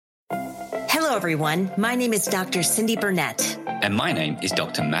Hello, everyone. My name is Dr. Cindy Burnett. And my name is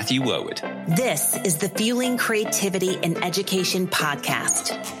Dr. Matthew Wowood. This is the Fueling Creativity in Education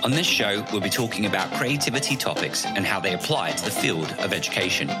podcast. On this show, we'll be talking about creativity topics and how they apply to the field of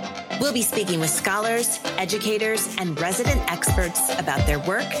education. We'll be speaking with scholars, educators, and resident experts about their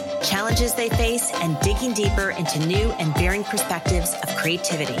work, challenges they face, and digging deeper into new and varying perspectives of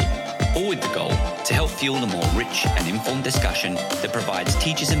creativity. All with the goal to help fuel a more rich and informed discussion that provides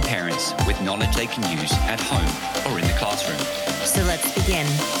teachers and parents with knowledge they can use at home or in the classroom. So let's begin.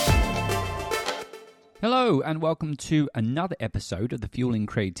 Hello and welcome to another episode of the Fueling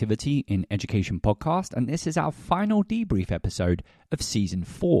Creativity in Education podcast, and this is our final debrief episode of Season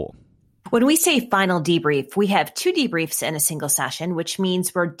 4. When we say final debrief, we have 2 debriefs in a single session, which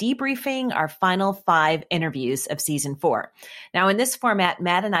means we're debriefing our final 5 interviews of Season 4. Now, in this format,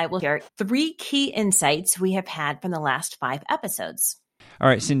 Matt and I will share 3 key insights we have had from the last 5 episodes. All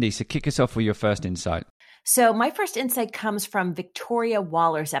right, Cindy, so kick us off with your first insight. So my first insight comes from Victoria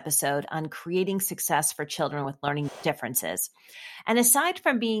Waller's episode on creating success for children with learning differences. And aside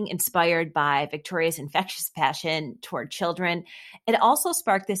from being inspired by Victoria's infectious passion toward children, it also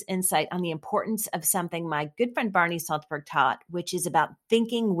sparked this insight on the importance of something my good friend Barney Salzberg taught, which is about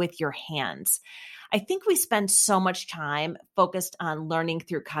thinking with your hands. I think we spend so much time focused on learning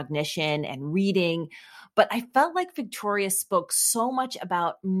through cognition and reading, but I felt like Victoria spoke so much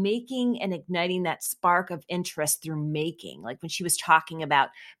about making and igniting that spark of interest through making, like when she was talking about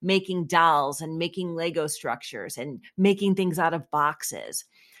making dolls and making Lego structures and making things out of boxes.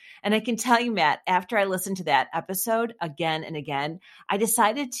 And I can tell you, Matt, after I listened to that episode again and again, I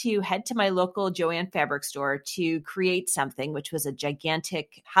decided to head to my local Joann fabric store to create something, which was a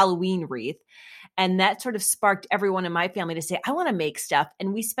gigantic Halloween wreath. And that sort of sparked everyone in my family to say, I want to make stuff.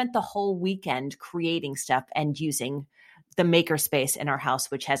 And we spent the whole weekend creating stuff and using the makerspace in our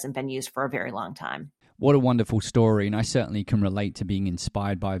house, which hasn't been used for a very long time. What a wonderful story. And I certainly can relate to being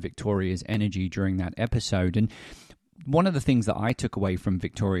inspired by Victoria's energy during that episode. And one of the things that I took away from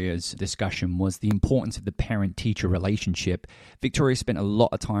Victoria's discussion was the importance of the parent-teacher relationship. Victoria spent a lot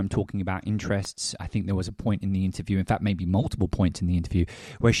of time talking about interests. I think there was a point in the interview, in fact, maybe multiple points in the interview,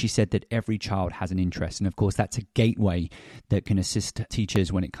 where she said that every child has an interest. And of course, that's a gateway that can assist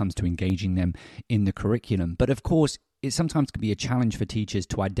teachers when it comes to engaging them in the curriculum. But of course, it sometimes can be a challenge for teachers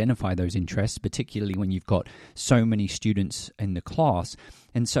to identify those interests, particularly when you've got so many students in the class.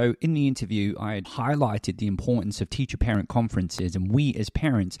 And so in the interview, I had highlighted the importance of teacher-parent conferences, and we as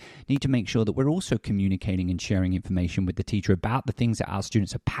parents need to make sure that we're also communicating and sharing information with the teacher about the things that our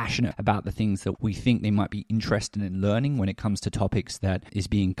students are passionate about, the things that we think they might be interested in learning when it comes to topics that is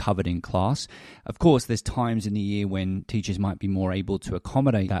being covered in class. Of course, there's times in the year when teachers might be more able to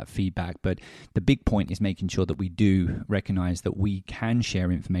accommodate that feedback, but the big point is making sure that we do recognize that we can share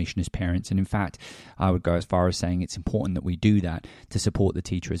information as parents. And in fact, I would go as far as saying it's important that we do that to support the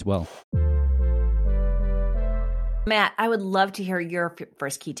teacher as well. Matt, I would love to hear your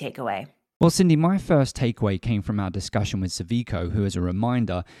first key takeaway. Well, Cindy, my first takeaway came from our discussion with Saviko, who, as a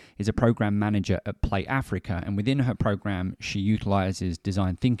reminder, is a program manager at Play Africa. And within her program, she utilizes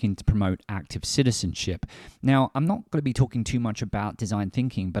design thinking to promote active citizenship. Now, I'm not going to be talking too much about design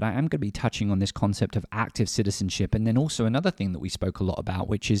thinking, but I am going to be touching on this concept of active citizenship. And then also another thing that we spoke a lot about,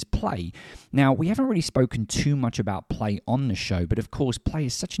 which is play. Now, we haven't really spoken too much about play on the show, but of course, play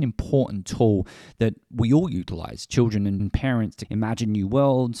is such an important tool that we all utilize, children and parents, to imagine new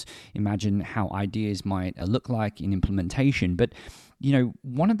worlds, imagine how ideas might look like in implementation. But, you know,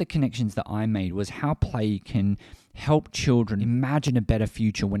 one of the connections that I made was how play can help children imagine a better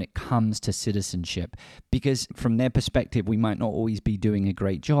future when it comes to citizenship, because from their perspective, we might not always be doing a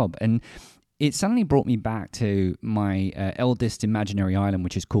great job. And it suddenly brought me back to my eldest imaginary island,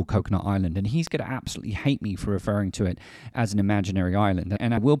 which is called Coconut Island. And he's going to absolutely hate me for referring to it as an imaginary island.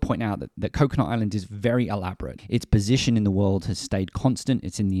 And I will point out that Coconut Island is very elaborate. Its position in the world has stayed constant.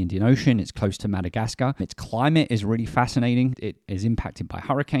 It's in the Indian Ocean. It's close to Madagascar. Its climate is really fascinating. It is impacted by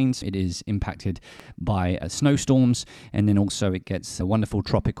hurricanes. It is impacted by snowstorms. And then also it gets a wonderful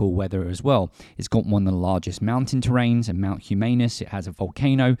tropical weather as well. It's got one of the largest mountain terrains, and Mount Humanus. It has a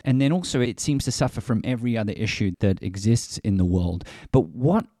volcano. And then also it seems to suffer from every other issue that exists in the world. But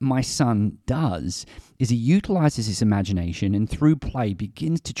what my son does is he utilizes his imagination and through play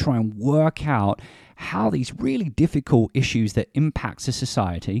begins to try and work out how these really difficult issues that impacts a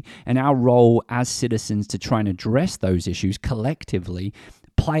society and our role as citizens to try and address those issues collectively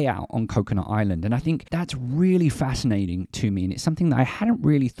play out on Coconut Island. And I think that's really fascinating to me. And it's something that I hadn't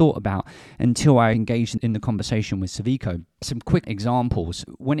really thought about until I engaged in the conversation with Saviko. Some quick examples.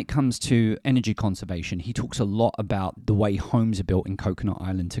 When it comes to energy conservation, he talks a lot about the way homes are built in Coconut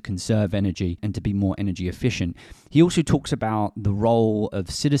Island to conserve energy and to be more energy efficient. He also talks about the role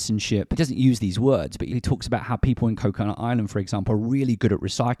of citizenship. He doesn't use these words, but he talks about how people in Coconut Island, for example, are really good at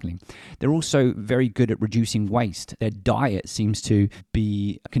recycling. They're also very good at reducing waste. Their diet seems to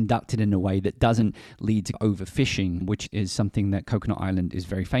be conducted in a way that doesn't lead to overfishing, which is something that Coconut Island is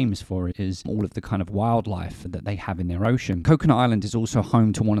very famous for, is all of the kind of wildlife that they have in their ocean. Coconut Island is also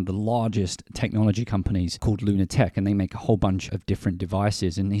home to one of the largest technology companies called Lunatech, and they make a whole bunch of different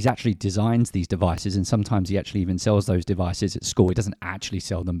devices. And he's actually designs these devices, and sometimes he actually even sells those devices at school. He doesn't actually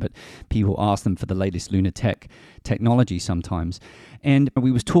sell them, but people ask them for the latest Lunatech technology sometimes. And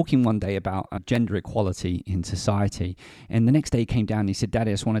we was talking one day about gender equality in society. And the next day he came down and he said,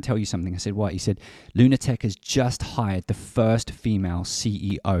 "Daddy, I just want to tell you something." I said, "What?" He said, "Lunatech has just hired the first female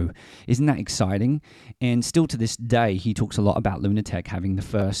CEO. Isn't that exciting?" And still to this day, he talks a lot about Lunatech having the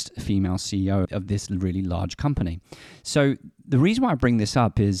first female CEO of this really large company. So the reason why I bring this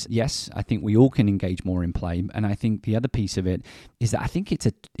up is, yes, I think we all can engage more in play. And I think the other piece of it is that I think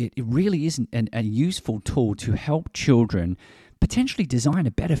it really is a useful tool to help children potentially design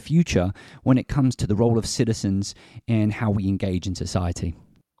a better future when it comes to the role of citizens and how we engage in society.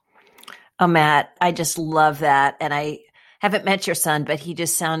 Oh, Matt, I just love that. And I haven't met your son, but he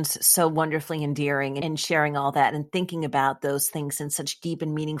just sounds so wonderfully endearing in sharing all that and thinking about those things in such deep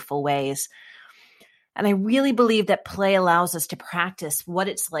and meaningful ways. And I really believe that play allows us to practice what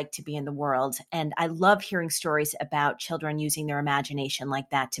it's like to be in the world. And I love hearing stories about children using their imagination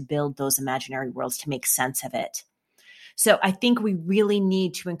like that to build those imaginary worlds to make sense of it. So I think we really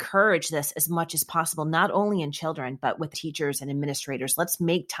need to encourage this as much as possible, not only in children, but with teachers and administrators. Let's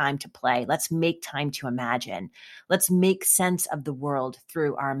make time to play. Let's make time to imagine. Let's make sense of the world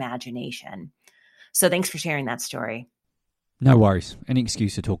through our imagination. So thanks for sharing that story. No worries. Any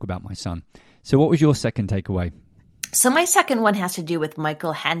excuse to talk about my son. So what was your second takeaway? So my second one has to do with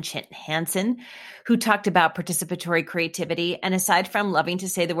Michael Hansen, who talked about participatory creativity. And aside from loving to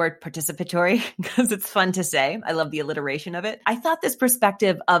say the word participatory, because it's fun to say, I love the alliteration of it, I thought this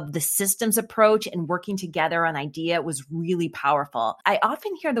perspective of the systems approach and working together on idea was really powerful. I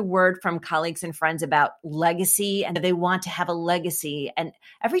often hear the word from colleagues and friends about legacy, and they want to have a legacy. And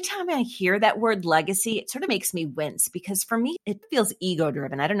every time I hear that word legacy, it sort of makes me wince, because for me, it feels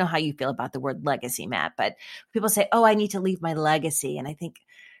ego-driven. I don't know how you feel about the word legacy, Matt, but people say, "Oh, I need to leave my legacy." And I think,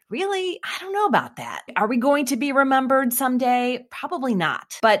 really? I don't know about that. Are we going to be remembered someday? Probably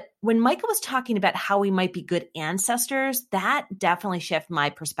not. But when Michael was talking about how we might be good ancestors, that definitely shifted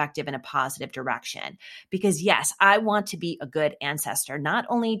my perspective in a positive direction. Because yes, I want to be a good ancestor, not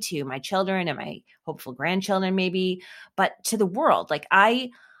only to my children and my hopeful grandchildren maybe, but to the world. Like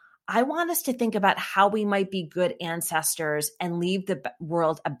I want us to think about how we might be good ancestors and leave the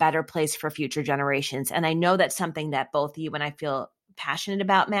world a better place for future generations. And I know that's something that both you and I feel passionate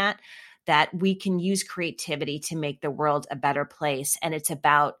about, Matt, that we can use creativity to make the world a better place. And it's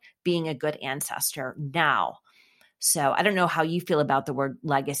about being a good ancestor now. So I don't know how you feel about the word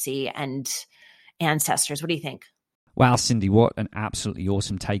legacy and ancestors. What do you think? Wow, Cindy, what an absolutely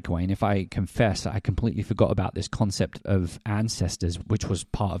awesome takeaway. And if I confess, I completely forgot about this concept of ancestors, which was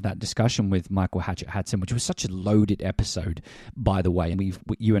part of that discussion with Michael Hatchett-Hadson, which was such a loaded episode, by the way. And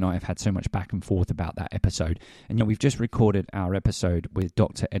you and I have had so much back and forth about that episode. And we've just recorded our episode with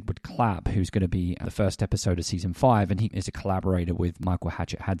Dr. Edward Clapp, who's going to be the first episode of season 5. And he is a collaborator with Michael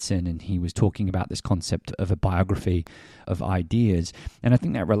Hatchett-Hadson. And he was talking about this concept of a biography of ideas. And I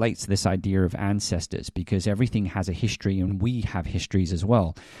think that relates to this idea of ancestors, because everything has a history and we have histories as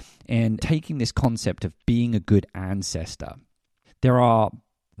well. And taking this concept of being a good ancestor, there are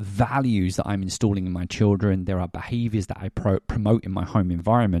values that I'm installing in my children. There are behaviors that I promote in my home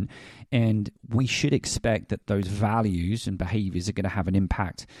environment. And we should expect that those values and behaviors are going to have an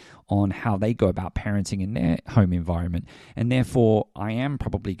impact on how they go about parenting in their home environment. And therefore, I am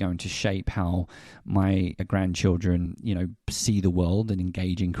probably going to shape how my grandchildren, see the world and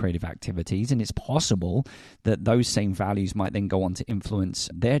engage in creative activities. And it's possible that those same values might then go on to influence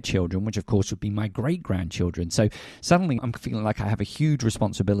their children, which of course would be my great-grandchildren. So suddenly I'm feeling like I have a huge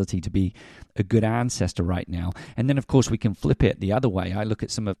responsibility to be a good ancestor right now. And then of course we can flip it the other way. I look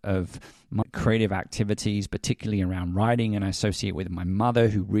at some of my creative activities, particularly around writing, and I associate with my mother,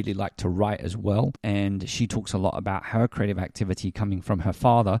 who really liked to write as well. And she talks a lot about her creative activity coming from her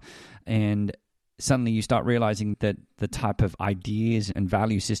father. And suddenly you start realizing that the type of ideas and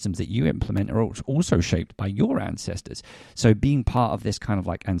value systems that you implement are also shaped by your ancestors. So being part of this kind of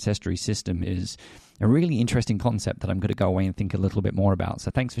like ancestry system is a really interesting concept that I'm going to go away and think a little bit more about.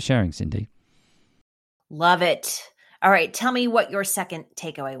 So thanks for sharing, Cindy. Love it. All right, tell me what your second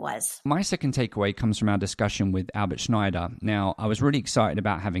takeaway was. My second takeaway comes from our discussion with Albert Schneider. Now, I was really excited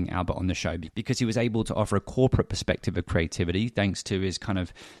about having Albert on the show because he was able to offer a corporate perspective of creativity thanks to his kind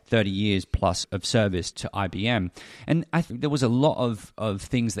of 30 years plus of service to IBM. And I think there was a lot of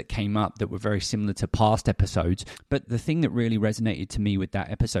things that came up that were very similar to past episodes. But the thing that really resonated to me with that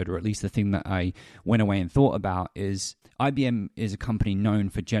episode, or at least the thing that I went away and thought about, is IBM is a company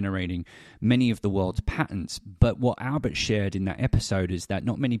known for generating many of the world's patents, but what Albert shared in that episode is that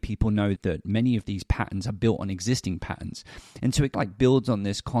not many people know that many of these patents are built on existing patents. And so it like builds on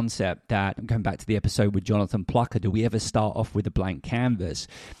this concept that, I'm going back to the episode with Jonathan Plucker, do we ever start off with a blank canvas?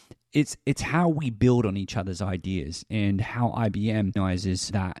 It's how we build on each other's ideas, and how IBM recognizes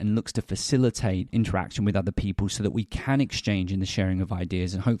that and looks to facilitate interaction with other people so that we can exchange in the sharing of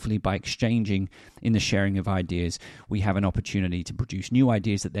ideas. And hopefully by exchanging in the sharing of ideas, we have an opportunity to produce new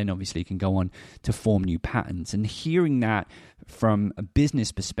ideas that then obviously can go on to form new patents. And hearing that from a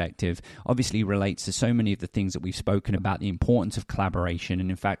business perspective obviously relates to so many of the things that we've spoken about, the importance of collaboration. And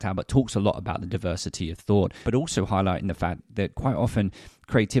in fact, Albert talks a lot about the diversity of thought, but also highlighting the fact that quite often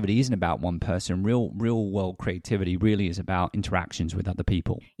creativity isn't about one person. Real world creativity really is about interactions with other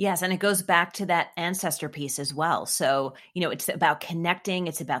people. Yes, and it goes back to that ancestor piece as well. So, it's about connecting,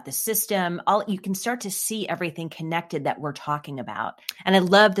 it's about the system. You can start to see everything connected that we're talking about. And I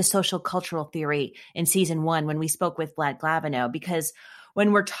love the social cultural theory in season 1 when we spoke with Vlad Glavino, because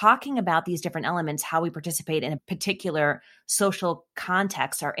when we're talking about these different elements, how we participate in a particular social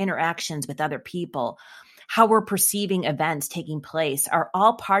context, our interactions with other people, how we're perceiving events taking place, are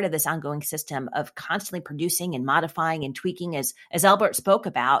all part of this ongoing system of constantly producing and modifying and tweaking, as Albert spoke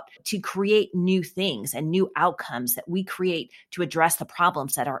about, to create new things and new outcomes that we create to address the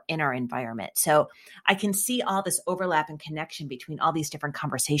problems that are in our environment. So I can see all this overlap and connection between all these different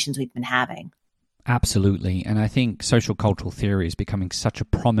conversations we've been having. Absolutely. And I think social cultural theory is becoming such a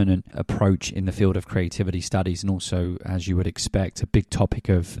prominent approach in the field of creativity studies, and also, as you would expect, a big topic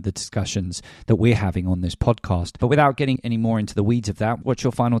of the discussions that we're having on this podcast. But without getting any more into the weeds of that, what's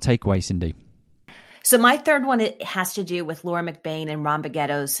your final takeaway, Cindy? So my third one, it has to do with Laura McBain and Ron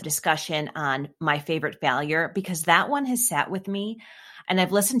Bagetto's discussion on my favorite failure, because that one has sat with me. And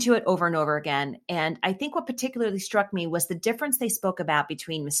I've listened to it over and over again. And I think what particularly struck me was the difference they spoke about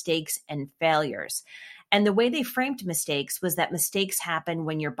between mistakes and failures. And the way they framed mistakes was that mistakes happen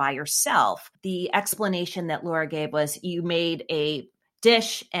when you're by yourself. The explanation that Laura gave was, you made a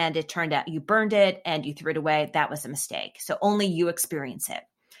dish and it turned out you burned it and you threw it away. That was a mistake. So only you experience it.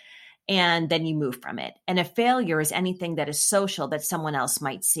 And then you move from it. And a failure is anything that is social that someone else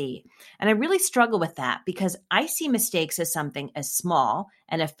might see. And I really struggle with that, because I see mistakes as something as small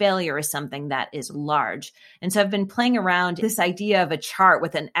and a failure is something that is large. And so I've been playing around this idea of a chart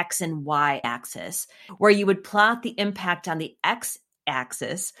with an X and Y axis, where you would plot the impact on the X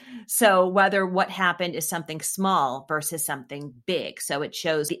axis. So whether what happened is something small versus something big. So it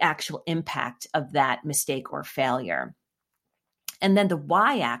shows the actual impact of that mistake or failure. And then the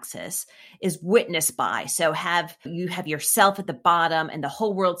y-axis is witnessed by. So you have yourself at the bottom and the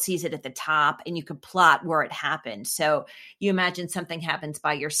whole world sees it at the top, and you can plot where it happened. So you imagine something happens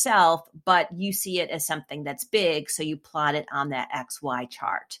by yourself, but you see it as something that's big. So you plot it on that XY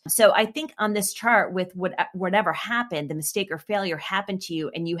chart. So I think on this chart, with whatever happened, the mistake or failure happened to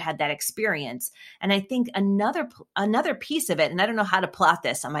you and you had that experience. And I think another piece of it, and I don't know how to plot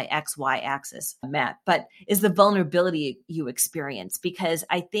this on my XY axis map, but is the vulnerability you experience. Because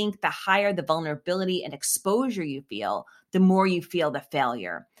I think the higher the vulnerability and exposure you feel, the more you feel the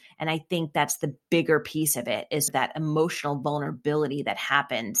failure. And I think that's the bigger piece of it, is that emotional vulnerability that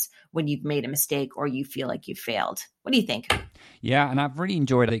happens when you've made a mistake or you feel like you failed. What do you think? Yeah, and I've really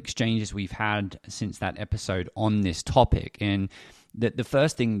enjoyed the exchanges we've had since that episode on this topic. And the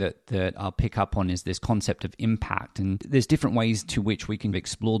first thing that I'll pick up on is this concept of impact. And there's different ways to which we can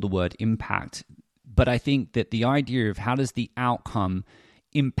explore the word impact. But I think that the idea of how does the outcome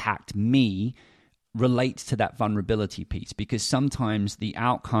impact me relates to that vulnerability piece, because sometimes the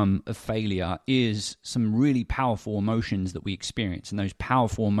outcome of failure is some really powerful emotions that we experience. And those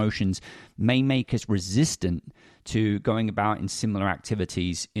powerful emotions may make us resistant to going about in similar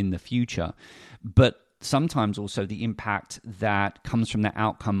activities in the future. But sometimes also the impact that comes from that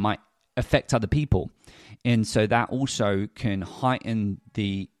outcome might affect other people. And so that also can heighten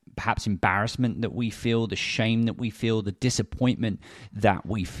the perhaps embarrassment that we feel, the shame that we feel, the disappointment that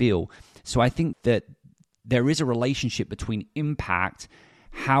we feel. So I think that there is a relationship between impact,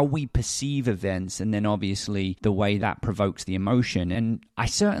 how we perceive events, and then obviously the way that provokes the emotion. And I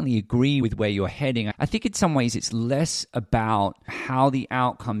certainly agree with where you're heading. I think in some ways it's less about how the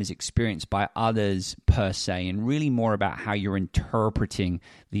outcome is experienced by others per se, and really more about how you're interpreting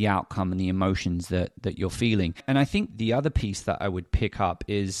the outcome and the emotions that you're feeling. And I think the other piece that I would pick up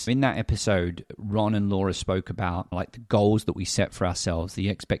is in that episode, Ron and Laura spoke about like the goals that we set for ourselves, the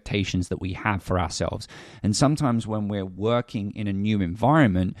expectations that we have for ourselves. And sometimes when we're working in a new environment,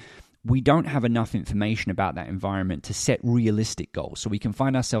 we don't have enough information about that environment to set realistic goals. So we can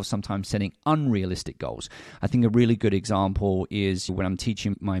find ourselves sometimes setting unrealistic goals. I think a really good example is when I'm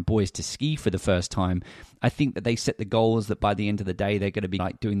teaching my boys to ski for the first time. I think that they set the goals that by the end of the day, they're going to be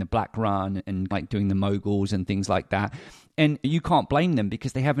like doing the black run and like doing the moguls and things like that. And you can't blame them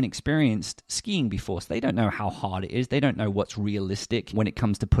because they haven't experienced skiing before. So they don't know how hard it is. They don't know what's realistic when it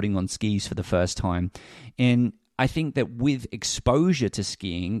comes to putting on skis for the first time. And I think that with exposure to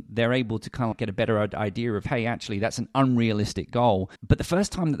skiing, they're able to kind of get a better idea of, hey, actually, that's an unrealistic goal. But the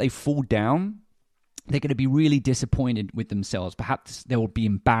first time that they fall down, they're going to be really disappointed with themselves. Perhaps they will be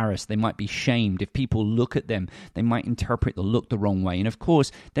embarrassed. They might be shamed. If people look at them, they might interpret the look the wrong way. And of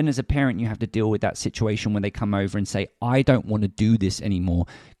course, then as a parent, you have to deal with that situation when they come over and say, I don't want to do this anymore.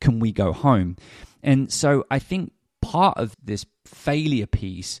 Can we go home? And so I think part of this failure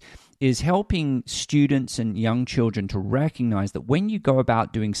piece is helping students and young children to recognize that when you go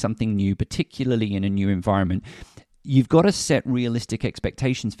about doing something new, particularly in a new environment, you've got to set realistic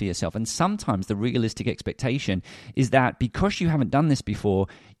expectations for yourself. And sometimes the realistic expectation is that because you haven't done this before,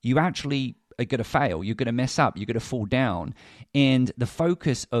 you actually are going to fail, you're going to mess up, you're going to fall down. And the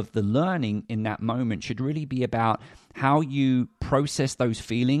focus of the learning in that moment should really be about how you process those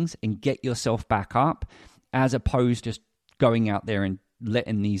feelings and get yourself back up, as opposed to just going out there and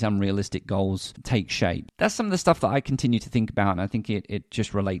letting these unrealistic goals take shape. That's some of the stuff that I continue to think about, and I think it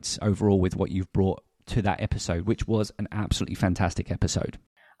just relates overall with what you've brought to that episode, which was an absolutely fantastic episode.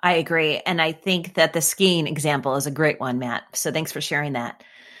 I agree. And I think that the skiing example is a great one, Matt. So thanks for sharing that.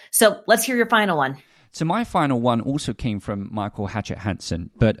 So let's hear your final one. So my final one also came from Michael Hatchett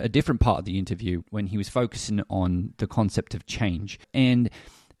Hansen, but a different part of the interview when he was focusing on the concept of change and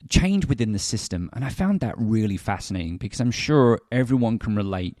change within the system. And I found that really fascinating because I'm sure everyone can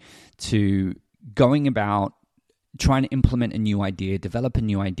relate to going about trying to implement a new idea, develop a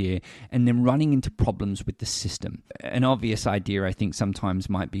new idea, and then running into problems with the system. An obvious idea, I think, sometimes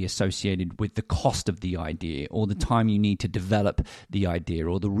might be associated with the cost of the idea, or the time you need to develop the idea,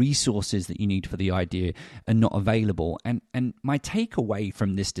 or the resources that you need for the idea are not available. And my takeaway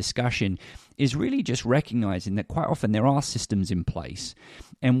from this discussion is really just recognizing that quite often there are systems in place,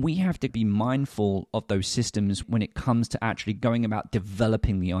 and we have to be mindful of those systems when it comes to actually going about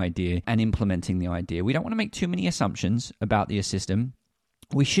developing the idea and implementing the idea. We don't want to make too many assumptions about the system.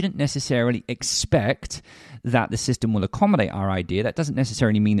 We shouldn't necessarily expect that the system will accommodate our idea. That doesn't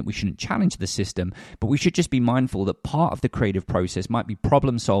necessarily mean that we shouldn't challenge the system, but we should just be mindful that part of the creative process might be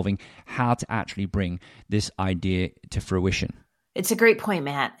problem solving, how to actually bring this idea to fruition. It's a great point,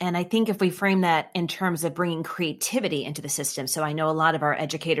 Matt. And I think if we frame that in terms of bringing creativity into the system, so I know a lot of our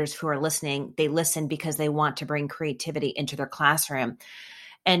educators who are listening, they listen because they want to bring creativity into their classroom.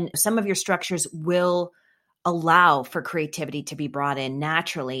 And some of your structures will allow for creativity to be brought in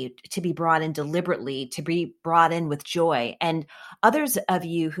naturally, to be brought in deliberately, to be brought in with joy. And others of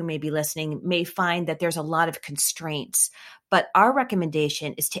you who may be listening may find that there's a lot of constraints, but our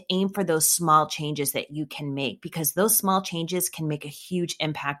recommendation is to aim for those small changes that you can make, because those small changes can make a huge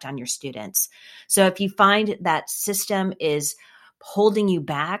impact on your students. So if you find that system is holding you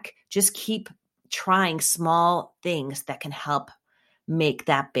back, just keep trying small things that can help make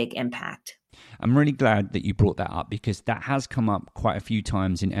that big impact. I'm really glad that you brought that up, because that has come up quite a few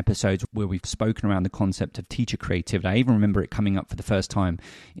times in episodes where we've spoken around the concept of teacher creativity. I even remember it coming up for the first time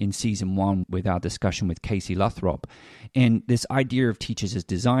in season 1 with our discussion with Casey Luthrop. And this idea of teachers as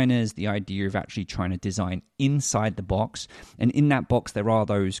designers, the idea of actually trying to design inside the box. And in that box, there are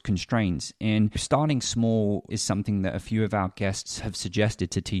those constraints. And starting small is something that a few of our guests have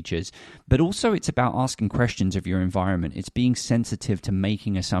suggested to teachers. But also it's about asking questions of your environment. It's being sensitive to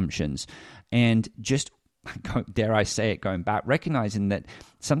making assumptions. And just, dare I say it, going back, recognizing that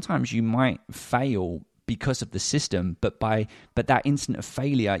sometimes you might fail because of the system, but that instant of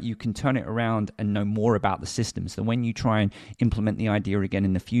failure, you can turn it around and know more about the system. So when you try and implement the idea again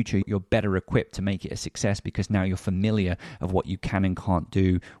in the future, you're better equipped to make it a success, because now you're familiar of what you can and can't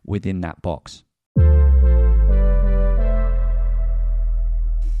do within that box.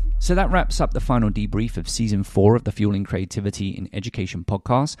 So that wraps up the final debrief of Season 4 of the Fueling Creativity in Education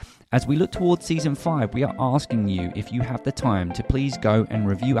podcast. As we look towards Season 5, we are asking you, if you have the time, to please go and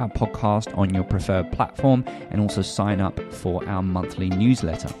review our podcast on your preferred platform and also sign up for our monthly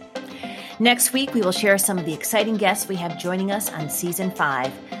newsletter. Next week, we will share some of the exciting guests we have joining us on Season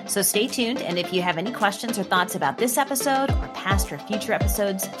 5. So stay tuned, and if you have any questions or thoughts about this episode or past or future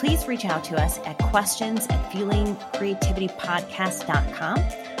episodes, please reach out to us at questions@fuelingcreativitypodcast.com.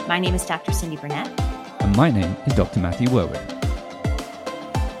 My name is Dr. Cindy Burnett. And my name is Dr. Matthew Werwood.